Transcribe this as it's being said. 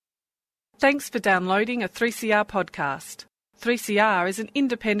Thanks for downloading a 3CR podcast. 3CR is an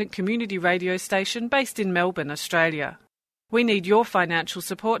independent community radio station based in Melbourne, Australia. We need your financial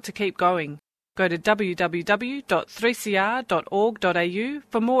support to keep going. Go to www.3cr.org.au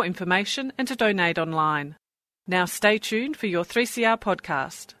for more information and to donate online. Now stay tuned for your 3CR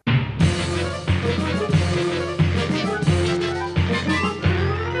podcast.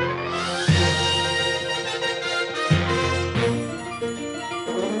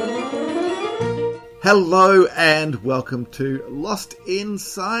 Hello and welcome to Lost in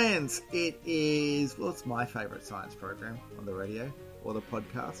Science. It is, well, it's my favourite science program on the radio or the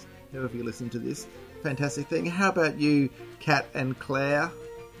podcast. Whoever you listen to this, fantastic thing. How about you, Kat and Claire?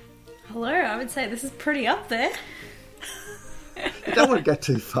 Hello, I would say this is pretty up there. You don't want to go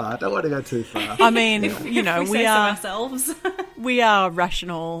too far. I mean, we are ourselves. We are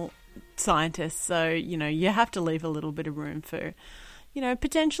rational scientists, so, you have to leave a little bit of room for,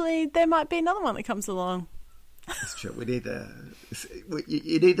 potentially there might be another one that comes along. That's true. We need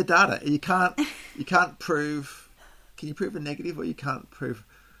you need the data. You can't prove. Can you prove a negative, or you can't prove?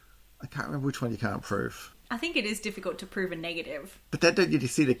 I can't remember which one you can't prove. I think it is difficult to prove a negative. But then don't you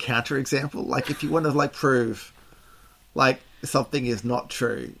see the counterexample? Like if you want to prove something is not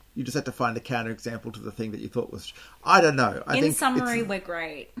true, you just have to find a counterexample to the thing that you thought was. I don't know. In summary, we're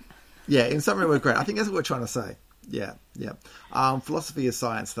great. Yeah, in summary, we're great. I think that's what we're trying to say. Yeah. Philosophy is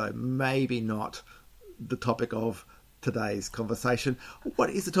science, though. Maybe not the topic of today's conversation.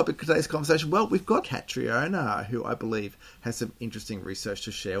 What is the topic of today's conversation? Well, we've got Kat Triona, who I believe has some interesting research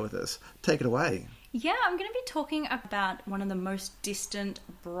to share with us. Take it away. Yeah, I'm going to be talking about one of the most distant,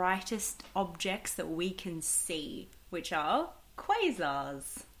 brightest objects that we can see, which are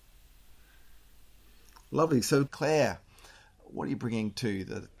quasars. Lovely. So, Claire, what are you bringing to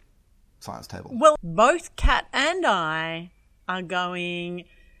the science table? Well, both Kat and I are going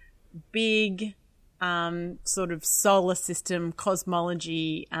big sort of solar system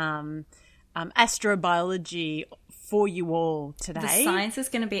cosmology, astrobiology for you all today. The science is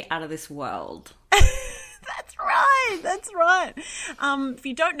going to be out of this world. That's right. If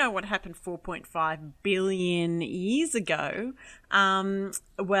you don't know what happened 4.5 billion years ago,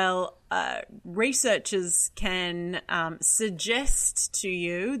 researchers can suggest to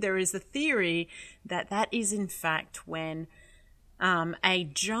you, there is a theory that is in fact when a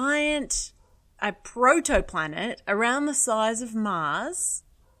protoplanet around the size of Mars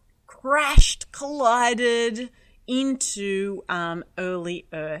collided into early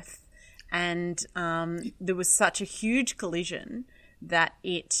Earth. And there was such a huge collision that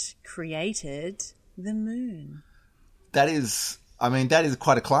it created the moon. That is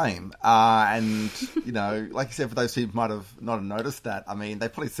quite a claim. And, like you said, for those who might have not noticed that, they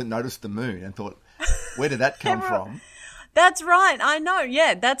probably noticed the moon and thought, where did that come from? That's right. I know.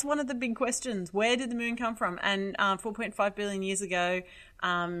 Yeah, that's one of the big questions. Where did the moon come from? And 4.5 billion years ago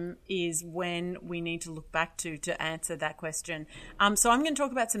is when we need to look back to answer that question. So I'm going to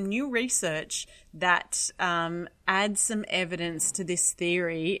talk about some new research that adds some evidence to this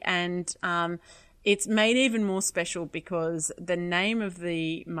theory, and it's made even more special because the name of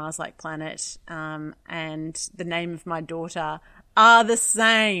the Mars-like planet and the name of my daughter are the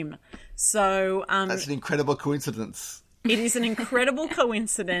same. So that's an incredible coincidence. It is an incredible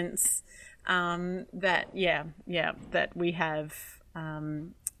coincidence that we have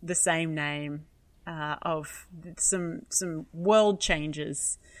the same name of some world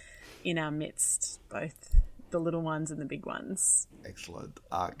changes in our midst, both the little ones and the big ones. Excellent.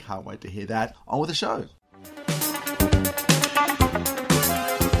 Can't wait to hear that. On with the show.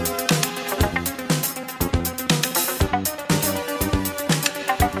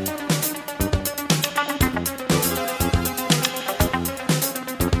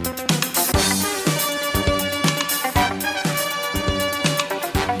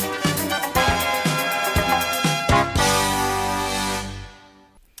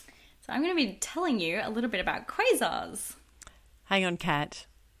 Telling you a little bit about quasars. Hang on, Kat.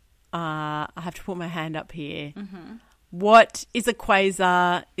 I have to put my hand up here. Mm-hmm. What is a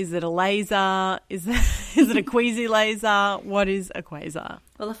quasar? Is it a laser? Is it a quasi laser? What is a quasar?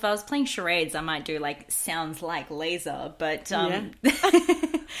 Well, if I was playing charades, I might do sounds like laser, but I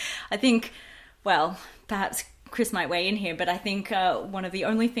think, perhaps Chris might weigh in here, but I think one of the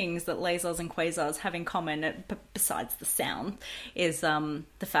only things that lasers and quasars have in common, besides the sound, is the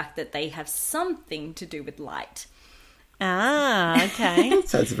fact that they have something to do with light. Ah, okay.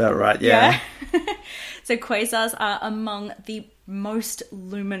 Sounds about right, yeah. So quasars are among the most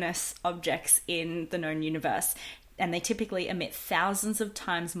luminous objects in the known universe, and they typically emit thousands of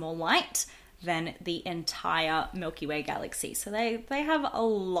times more light than the entire Milky Way galaxy. So they have a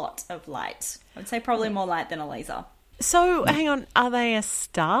lot of light. I would say probably more light than a laser. So hang on, are they a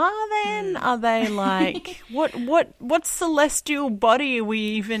star then? Are they like what celestial body are we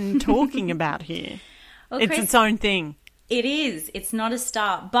even talking about here? Well, it's Chris, its own thing. It is. It's not a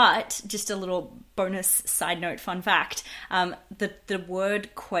star, but just a little bonus side note, fun fact: the word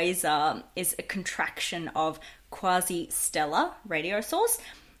quasar is a contraction of quasi-stellar radio source.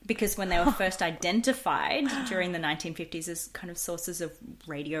 Because when they were first identified during the 1950s as kind of sources of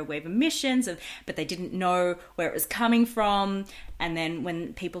radio wave emissions, but they didn't know where it was coming from. And then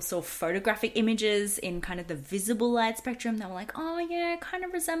when people saw photographic images in kind of the visible light spectrum, they were like, oh yeah, it kind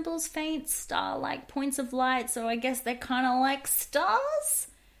of resembles faint star-like points of light. So I guess they're kind of like stars.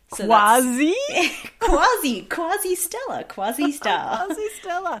 So quasi-stellar, quasi-star.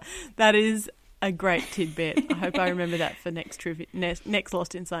 Quasi-stellar. That is a great tidbit. I hope I remember that for next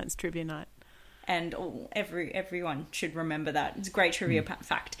Lost in Science trivia night. And everyone should remember that. It's a great trivia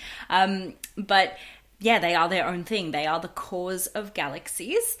fact. But yeah, they are their own thing. They are the cause of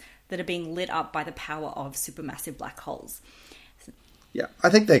galaxies that are being lit up by the power of supermassive black holes. Yeah, I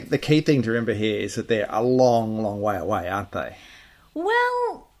think the key thing to remember here is that they're a long, long way away, aren't they?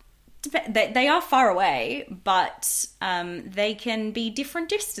 Well, they are far away, but they can be different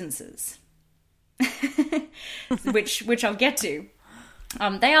distances. which I'll get to.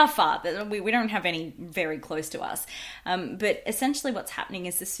 They are far. We don't have any very close to us. But essentially what's happening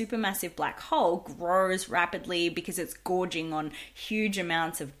is the supermassive black hole grows rapidly because it's gorging on huge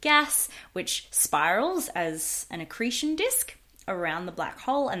amounts of gas, which spirals as an accretion disk around the black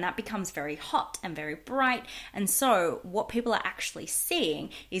hole, and that becomes very hot and very bright. And so what people are actually seeing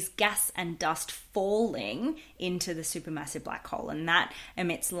is gas and dust falling into the supermassive black hole, and that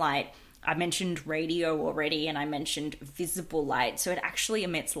emits light. I mentioned radio already, and I mentioned visible light. So it actually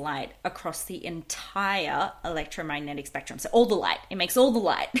emits light across the entire electromagnetic spectrum. So all the light. It makes all the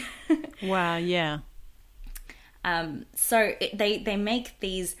light. Wow, yeah. They make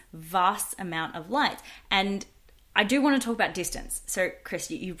these vast amount of light. And I do want to talk about distance. So,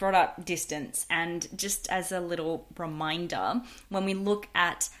 Chris, you brought up distance. And just as a little reminder, when we look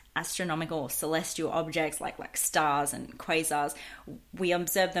at astronomical or celestial objects like stars and quasars, we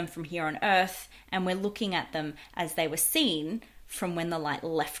observe them from here on Earth, and we're looking at them as they were seen from when the light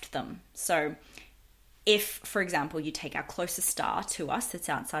left them. So if, for example, you take our closest star to us that's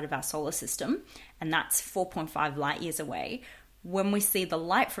outside of our solar system, and that's 4.5 light years away, when we see the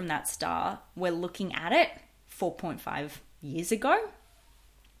light from that star, we're looking at it 4.5 years ago.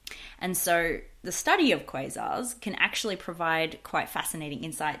 And so the study of quasars can actually provide quite fascinating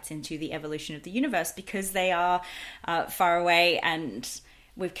insights into the evolution of the universe, because they are far away, and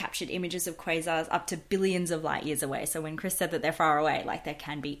we've captured images of quasars up to billions of light years away. So when Chris said that they're far away, like there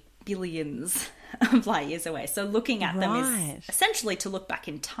can be billions of light years away. So looking at them is essentially to look back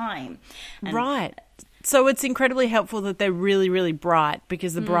in time. Right. So it's incredibly helpful that they're really, really bright,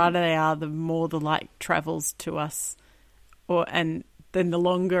 because the brighter they are, the more the light travels to us, then the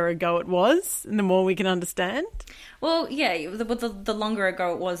longer ago it was, and the more we can understand. Well, yeah, the longer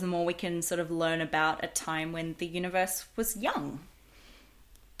ago it was, the more we can sort of learn about a time when the universe was young,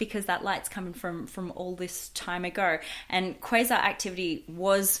 because that light's coming from all this time ago. And quasar activity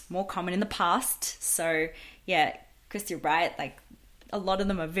was more common in the past. So, yeah, Chris, you're right. Like, a lot of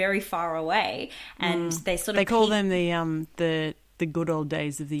them are very far away, and they sort of... They call them the good old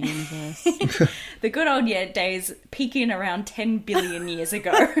days of the universe. The good old days peaking around 10 billion years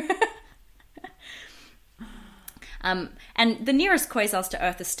ago. And the nearest quasars to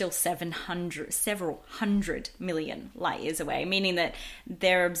Earth are still several hundred million light years away, meaning that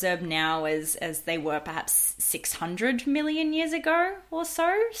they're observed now as they were perhaps 600 million years ago or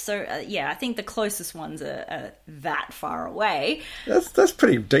so. So, I think the closest ones are that far away. That's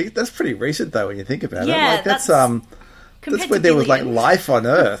pretty deep. That's pretty recent, though, when you think about it. Like, that's when there was like life on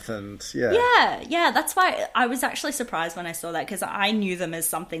Earth, and that's why I was actually surprised when I saw that, because I knew them as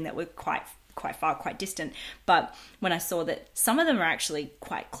something that were quite far, quite distant. But when I saw that some of them are actually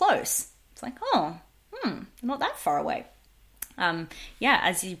quite close, it's like, not that far away.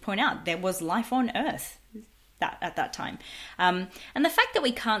 As you point out, there was life on Earth at that time, and the fact that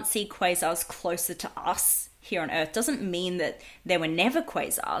we can't see quasars closer to us here on Earth doesn't mean that there were never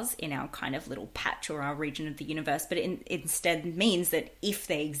quasars in our kind of little patch or our region of the universe, but it instead means that if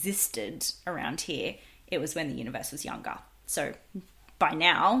they existed around here, it was when the universe was younger. So by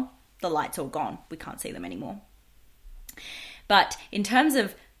now, the light's all gone. We can't see them anymore. But in terms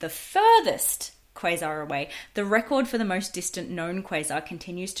of the furthest quasar away. The record for the most distant known quasar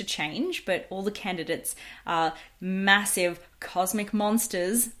continues to change, but all the candidates are massive cosmic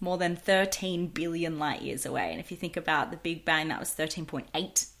monsters more than 13 billion light years away. And if you think about the Big Bang, that was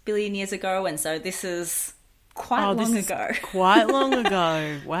 13.8 billion years ago, and so this is quite long ago. Quite long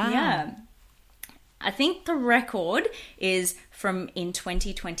ago. Wow. Yeah. I think the record is from in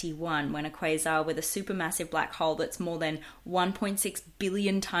 2021 when a quasar with a supermassive black hole that's more than 1.6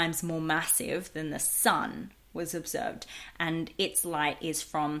 billion times more massive than the sun was observed. And its light is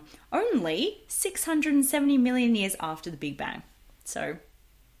from only 670 million years after the Big Bang. So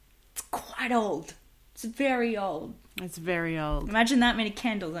it's quite old. It's very old. It's very old. Imagine that many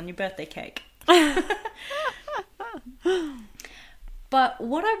candles on your birthday cake. But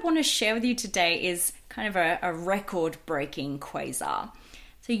what I want to share with you today is kind of a record-breaking quasar.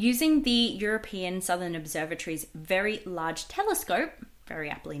 So using the European Southern Observatory's Very Large Telescope, very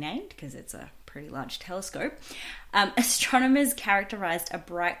aptly named because it's a pretty large telescope, astronomers characterized a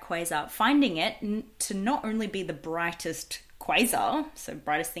bright quasar, finding it to not only be the brightest quasar, so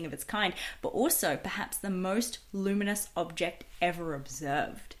brightest thing of its kind, but also perhaps the most luminous object ever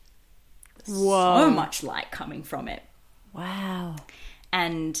observed. Whoa. So much light coming from it. Wow.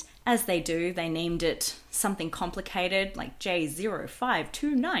 And as they do, they named it something complicated like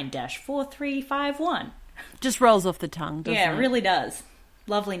J0529-4351. Just rolls off the tongue, doesn't it? Yeah, it really does.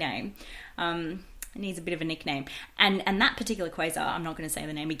 Lovely name. It needs a bit of a nickname. And that particular quasar, I'm not going to say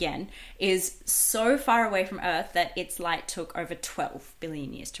the name again, is so far away from Earth that its light took over 12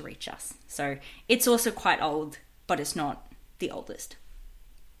 billion years to reach us. So it's also quite old, but it's not the oldest.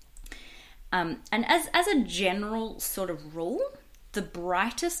 And as a general sort of rule, the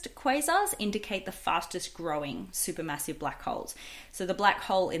brightest quasars indicate the fastest growing supermassive black holes. So the black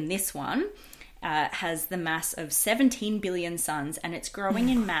hole in this one has the mass of 17 billion suns, and it's growing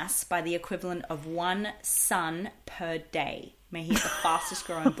in mass by the equivalent of 1 sun per day, making it the fastest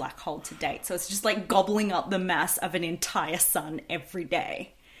growing black hole to date. So it's just like gobbling up the mass of an entire sun every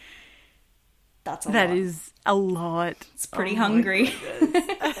day. That's a lot. That is a lot. It's pretty hungry.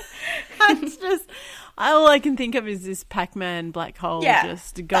 It's just, all I can think of is this Pac-Man black hole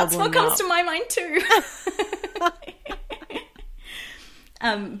just gobbling that's what comes up. to my mind too.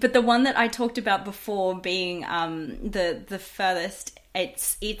 But the one that I talked about before being the furthest,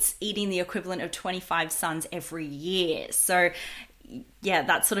 it's eating the equivalent of 25 suns every year. So yeah,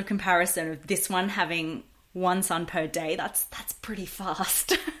 that sort of comparison of this one having 1 sun per day, that's pretty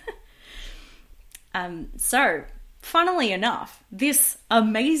fast. So funnily enough, this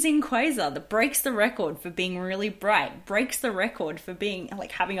amazing quasar that breaks the record for being really bright, breaks the record for being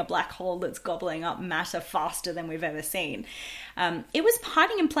like having a black hole that's gobbling up matter faster than we've ever seen. It was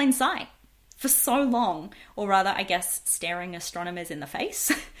hiding in plain sight for so long, or rather, I guess, staring astronomers in the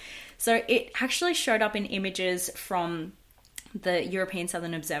face. So it actually showed up in images from the European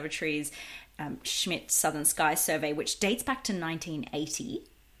Southern Observatory's Schmidt Southern Sky Survey, which dates back to 1980.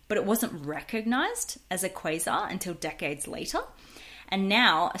 But it wasn't recognized as a quasar until decades later. And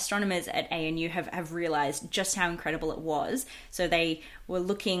now astronomers at ANU have realized just how incredible it was. So they were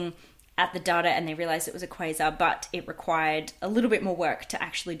looking at the data and they realized it was a quasar, but it required a little bit more work to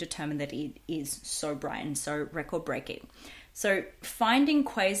actually determine that it is so bright and so record-breaking. So finding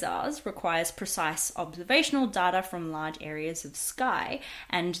quasars requires precise observational data from large areas of sky,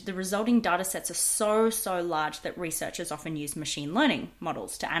 and the resulting data sets are so large that researchers often use machine learning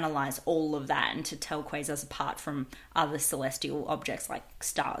models to analyze all of that and to tell quasars apart from other celestial objects like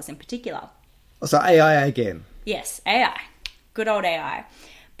stars in particular. So AI again. Yes, AI. Good old AI.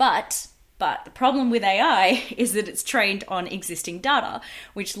 But the problem with AI is that it's trained on existing data,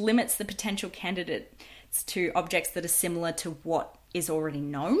 which limits the potential candidates to objects that are similar to what is already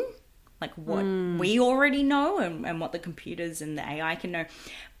known, like what we already know and what the computers and the AI can know.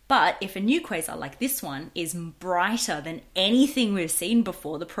 But if a new quasar like this one is brighter than anything we've seen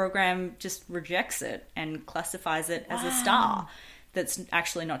before, the program just rejects it and classifies it as a star that's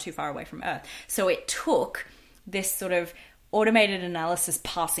actually not too far away from Earth. So it took this sort of automated analysis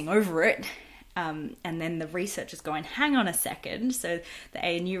passing over it, and then the researchers going, hang on a second. So the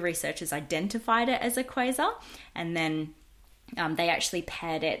ANU researchers identified it as a quasar, and then they actually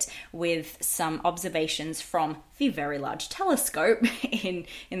paired it with some observations from the Very Large Telescope in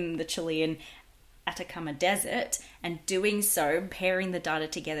the Chilean Atacama Desert, and doing so, pairing the data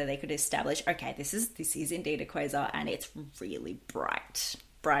together, they could establish, okay, this is indeed a quasar, and it's really bright,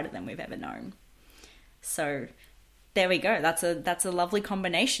 brighter than we've ever known. So there we go. That's a lovely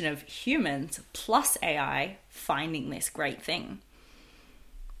combination of humans plus AI finding this great thing.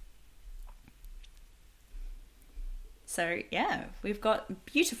 So, yeah, we've got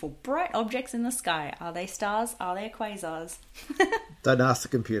beautiful, bright objects in the sky. Are they stars? Are they quasars? Don't ask the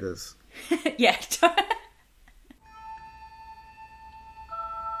computers. Yeah.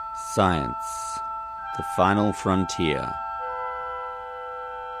 Science, the final frontier.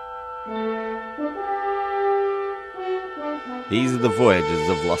 These are the voyages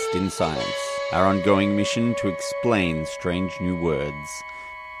of Lost in Science, our ongoing mission to explain strange new words,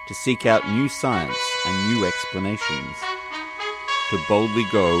 to seek out new science and new explanations, to boldly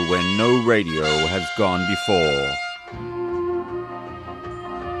go where no radio has gone before.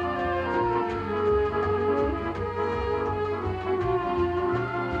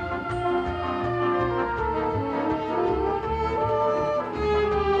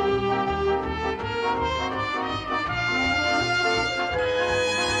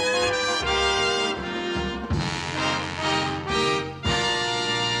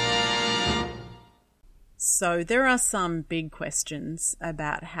 So there are some big questions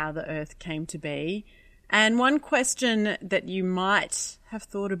about how the Earth came to be. And one question that you might have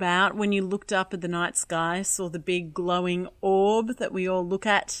thought about when you looked up at the night sky, saw the big glowing orb that we all look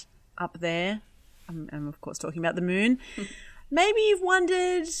at up there. I'm of course talking about the moon. Maybe you've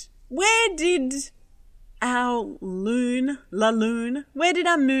wondered, where did our loon, where did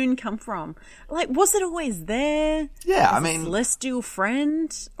our moon come from? Like, was it always there? Yeah, was it a celestial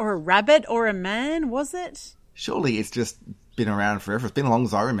friend or a rabbit or a man, was it? Surely it's just been around forever. It's been as long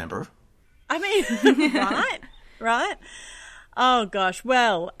as I remember. I mean, right? Oh gosh.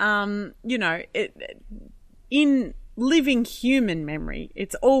 Well, in living human memory,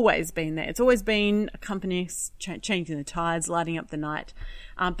 it's always been there. It's always been accompanying, changing the tides, lighting up the night.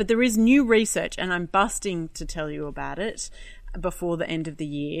 But there is new research, and I'm busting to tell you about it before the end of the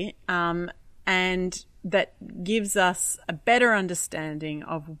year, and that gives us a better understanding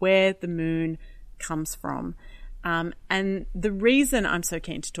of where the moon comes from. And the reason I'm so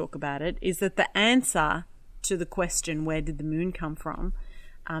keen to talk about it is that the answer to the question, where did the moon come from,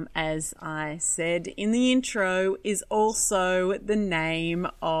 as I said in the intro, is also the name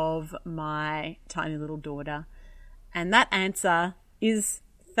of my tiny little daughter. And that answer is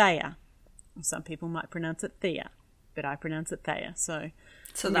Thea. Some people might pronounce it Thea, but I pronounce it Thea. So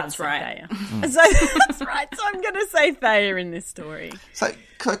that's right. So that's right. So I'm going to say Thea in this story. So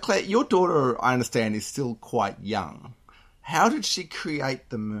Claire, your daughter, I understand, is still quite young. How did she create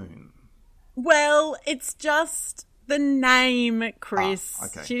the moon? Well, it's just the name, Chris. Oh,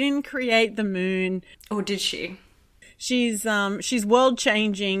 okay. She didn't create the moon. Or did she? She's world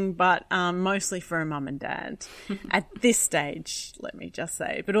changing, but mostly for her mum and dad at this stage. Let me just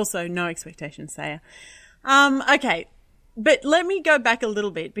say, but also no expectations, Thea. Okay, but let me go back a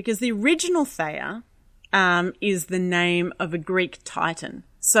little bit, because the original Thea is the name of a Greek titan.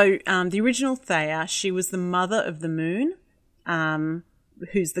 So the original Thea, she was the mother of the moon,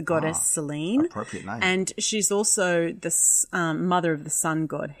 who's the goddess Selene. Appropriate name. And she's also the mother of the sun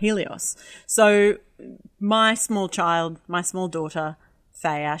god Helios. So my small daughter,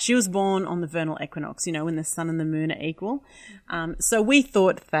 Thea, she was born on the vernal equinox, when the sun and the moon are equal. So we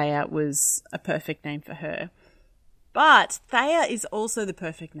thought Thea was a perfect name for her. But Thea is also the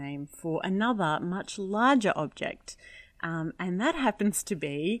perfect name for another much larger object. And that happens to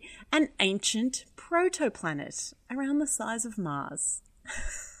be an ancient protoplanet around the size of Mars.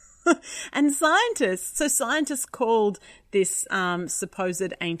 And scientists called this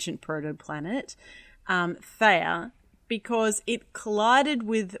supposed ancient protoplanet Thea because it collided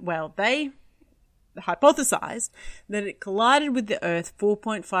with, they hypothesized that it collided with the Earth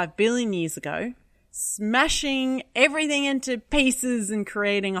 4.5 billion years ago, smashing everything into pieces and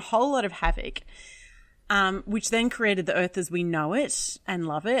creating a whole lot of havoc, which then created the Earth as we know it and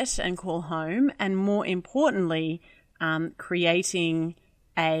love it and call home, and more importantly, creating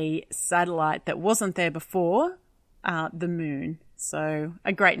a satellite that wasn't there before, the moon. So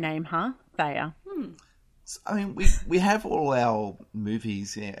a great name, huh? Thea. I mean, we have all our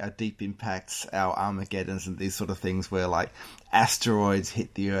movies, our Deep Impacts, our Armageddons and these sort of things where, like, asteroids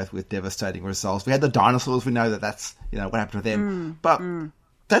hit the Earth with devastating results. We had the dinosaurs. We know that's, what happened to them. But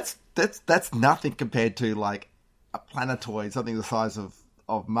that's nothing compared to, like, a planetoid, something the size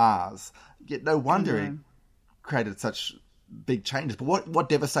of Mars. Yet no wonder it created such big changes. But what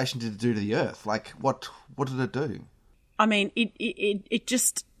devastation did it do to the Earth? Like, what did it do? I mean, it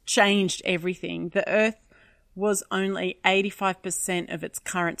just changed everything. The Earth was only 85% of its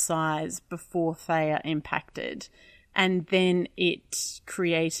current size before Thea impacted. And then it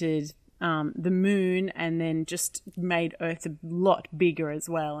created the moon, and then just made Earth a lot bigger as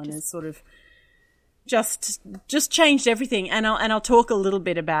well, and has sort of just changed everything. And I'll talk a little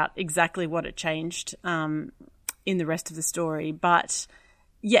bit about exactly what it changed in the rest of the story. But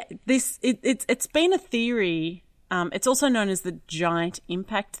yeah, it's been a theory. It's also known as the giant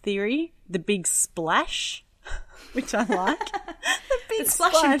impact theory, the big splash, which I like. The big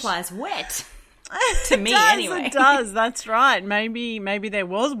splash implies wet. To me, anyway. It does. That's right. Maybe there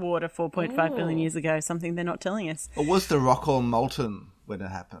was water 4.5 billion years ago. Something they're not telling us. Or was the rock all molten when it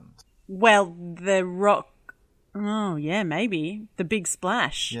happened? Well, the rock. Oh yeah, maybe the big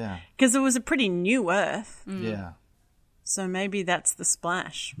splash. Yeah, because it was a pretty new Earth. Yeah. So maybe that's the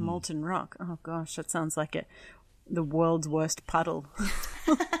splash, molten rock. Oh gosh, that sounds like the world's worst puddle.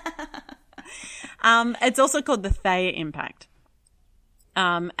 It's also called the Theia impact.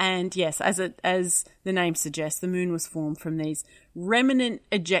 And yes, as the name suggests, the moon was formed from these remnant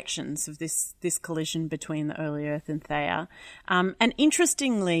ejections of this collision between the early Earth and Theia. And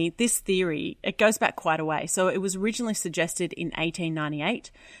interestingly, this theory, it goes back quite a way. So it was originally suggested in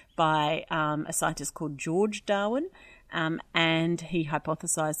 1898 by a scientist called George Darwin. And he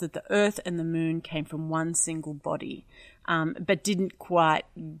hypothesized that the Earth and the moon came from one single body, but didn't quite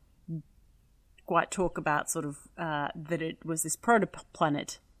talk about sort of that it was this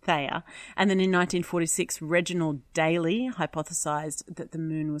protoplanet Theia. And then in 1946, Reginald Daly hypothesized that the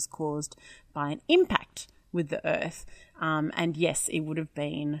moon was caused by an impact with the Earth. And yes, it would have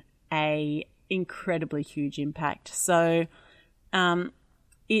been a incredibly huge impact. So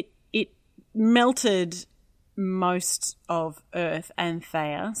it melted most of Earth and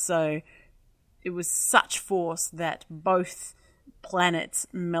Theia. So it was such force that both planets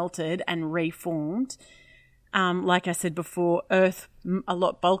melted and reformed. Like I said before, Earth a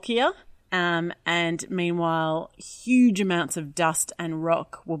lot bulkier, and meanwhile, huge amounts of dust and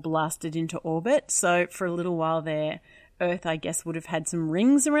rock were blasted into orbit. So for a little while there, Earth, I guess, would have had some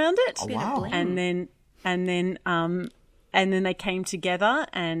rings around it. Oh, wow! And then they came together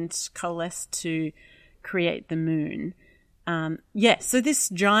and coalesced to create the moon. So this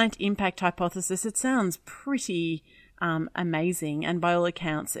giant impact hypothesis, it sounds pretty amazing, and by all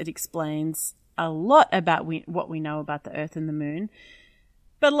accounts it explains a lot about what we know about the Earth and the moon.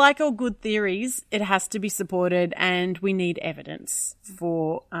 But like all good theories, it has to be supported, and we need evidence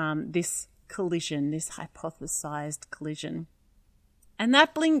for this collision, this hypothesized collision. And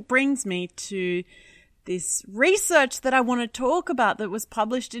that brings me to this research that I want to talk about that was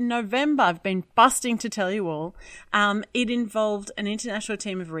published in November. I've been busting to tell you all. It involved an international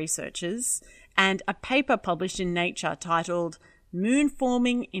team of researchers and a paper published in Nature titled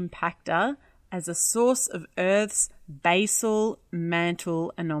Moon-Forming Impactor as a Source of Earth's Basal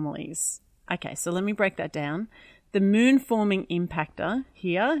Mantle Anomalies. Okay, so let me break that down. The moon-forming impactor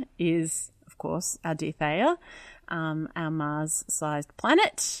here is, of course, our dear Theia, our Mars-sized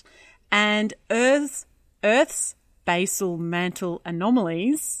planet, and Earth's basal mantle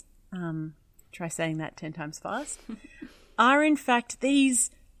anomalies, try saying that 10 times fast, are in fact these,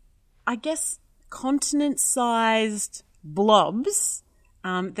 I guess, continent-sized blobs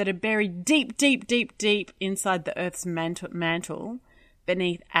that are buried deep, deep, deep, deep inside the Earth's mantle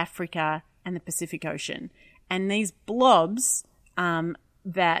beneath Africa and the Pacific Ocean. And these blobs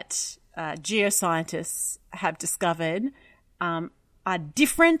that geoscientists have discovered are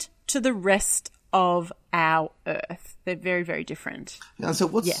different to the rest of our Earth. They're very, very different. Yeah, so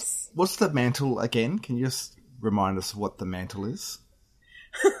what's the mantle again? Can you just remind us what the mantle is?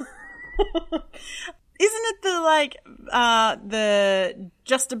 Isn't it the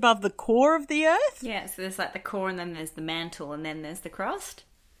just above the core of the Earth? Yeah, so there's like the core, and then there's the mantle, and then there's the crust.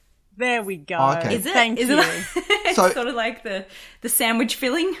 There we go. Oh, okay. Is it? Thank you. It's So- sort of like the sandwich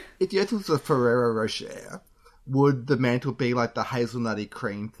filling. If the Earth was a Ferrero Rocher, would the mantle be like the hazelnutty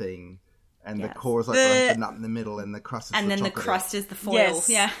cream thing, and the Yes. core is like the nut in the middle, and the crust is And the then the chocolate? crust is the foil. Yes.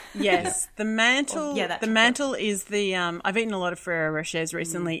 Yeah. Yes. The mantle. Yeah, that the chocolate. mantle is the. I've eaten a lot of Ferrero Rochers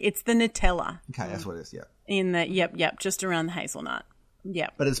recently. It's the Nutella Okay, that's what it is. Yeah, in the yep, just around the hazelnut.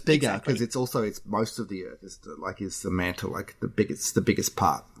 Yep. but it's bigger Exactly. because it's most of the Earth is the mantle, like the biggest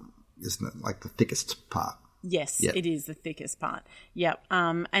part, isn't it? Like the thickest part. Yes, Yep. it is the thickest part. Yep.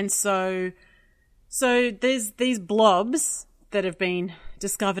 And so there's these blobs that have been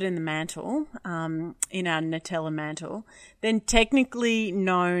discovered in the mantle, in our Nutella mantle, then technically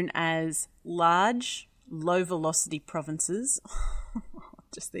known as large, low-velocity provinces.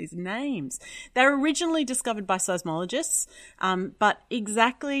 Just these names. They were originally discovered by seismologists, but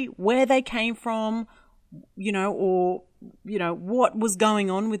exactly where they came from, what was going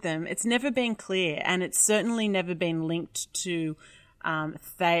on with them, it's never been clear, and it's certainly never been linked to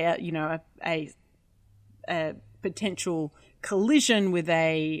Theia, a potential collision with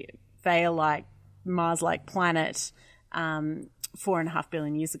a Theia-like, Mars-like planet 4.5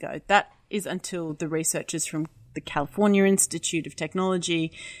 billion years ago. That is until the researchers from the California Institute of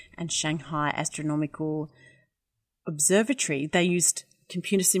Technology and Shanghai Astronomical Observatory, they used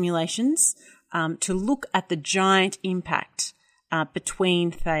computer simulations to look at the giant impact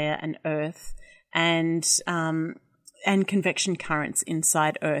between Theia and Earth and convection currents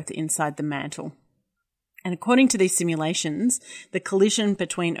inside Earth, inside the mantle. And according to these simulations, the collision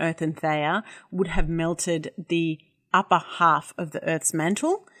between Earth and Theia would have melted the upper half of the Earth's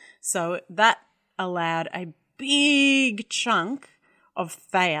mantle. So that allowed a big chunk of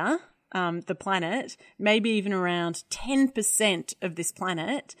Theia, the planet, maybe even around 10% of this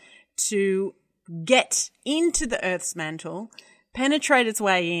planet, to get into the Earth's mantle, penetrate its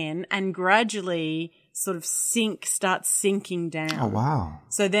way in, and gradually sort of start sinking down. Oh, wow.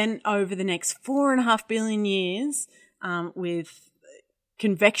 So then over the next 4.5 billion years, with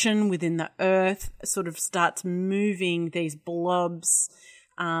convection within the Earth, sort of starts moving these blobs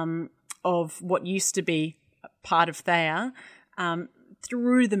of what used to be part of Theia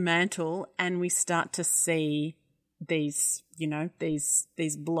through the mantle, and we start to see these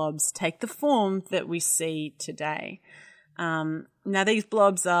blobs take the form that we see today. Now, these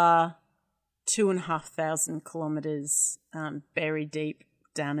blobs are 2,500 kilometres buried deep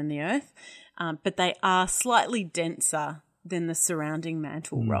down in the Earth, but they are slightly denser than the surrounding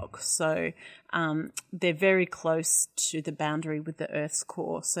mantle rock. So they're very close to the boundary with the Earth's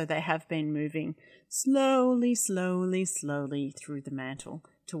core. So they have been moving slowly through the mantle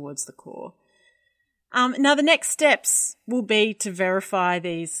towards the core. Now, the next steps will be to verify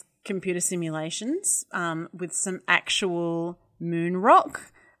these computer simulations with some actual moon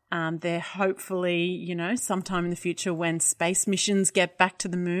rock. They're hopefully, sometime in the future when space missions get back to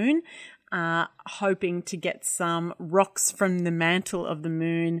the moon, hoping to get some rocks from the mantle of the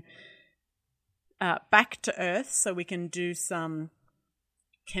moon back to Earth so we can do some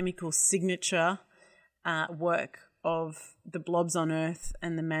chemical signature work of the blobs on Earth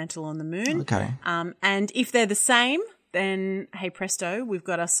and the mantle on the moon. Okay. And if they're the same, then, hey presto, we've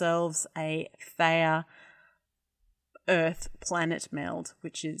got ourselves a Theia Earth planet meld,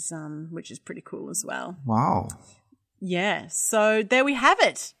 which is pretty cool as well. Wow. Yeah, so there we have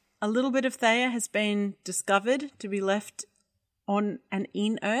it. A little bit of Theia has been discovered to be left on and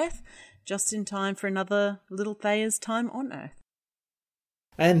in Earth, just in time for another little Theia's time on Earth.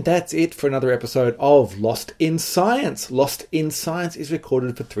 And that's it for another episode of Lost in Science. Lost in Science is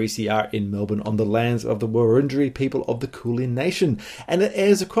recorded for 3CR in Melbourne on the lands of the Wurundjeri people of the Kulin Nation, and it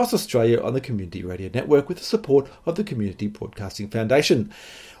airs across Australia on the Community Radio Network with the support of the Community Broadcasting Foundation.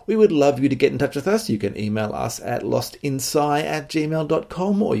 We would love you to get in touch with us. You can email us at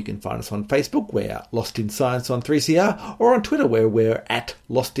lostinsci@gmail.com, or you can find us on Facebook, we're Lost in Science on 3CR, or on Twitter, where we're at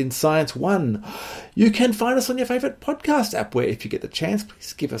Lost in Science 1. You can find us on your favourite podcast app, where if you get the chance,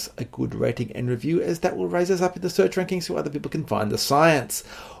 please give us a good rating and review, as that will raise us up in the search rankings so other people can find the science.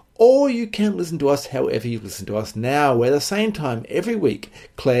 Or you can listen to us however you listen to us now, where at the same time every week,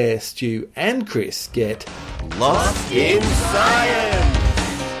 Claire, Stu and Chris get Lost in Science!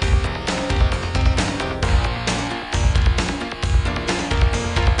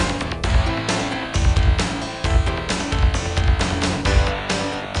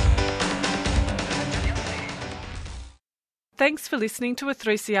 Thanks for listening to a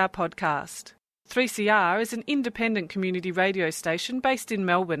 3CR podcast. 3CR is an independent community radio station based in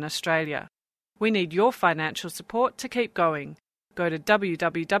Melbourne, Australia. We need your financial support to keep going. Go to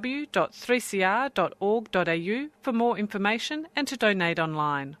www.3cr.org.au for more information and to donate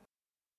online.